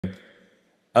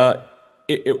Uh,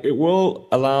 it will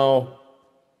allow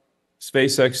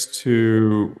SpaceX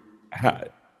to ha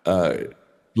uh,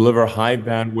 deliver high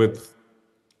bandwidth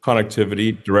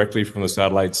connectivity directly from the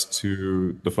satellites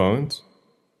to the phones.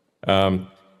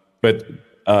 But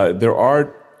there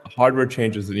are hardware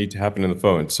changes that need to happen in the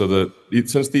phone. So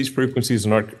since these frequencies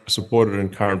are not supported in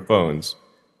current phones,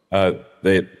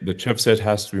 the chipset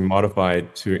has to be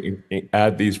modified to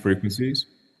add these frequencies,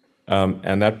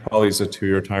 and that probably is a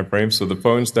 2-year time frame. So the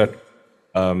phones that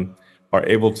are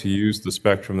able to use the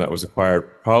spectrum that was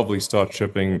acquired probably start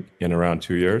shipping in around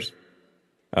 2 years.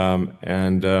 Um,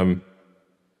 and um,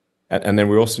 and then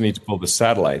we also need to build the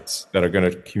satellites that are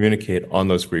going to communicate on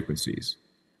those frequencies.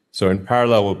 So in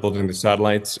parallel, we're building the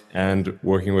satellites and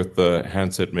working with the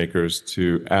handset makers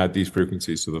to add these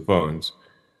frequencies to the phones.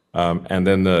 And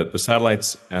then the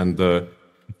satellites and the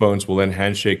phones will then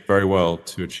handshake very well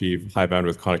to achieve high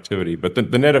bandwidth connectivity. But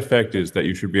the net effect is that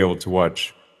you should be able to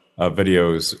watch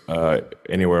videos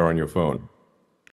anywhere on your phone.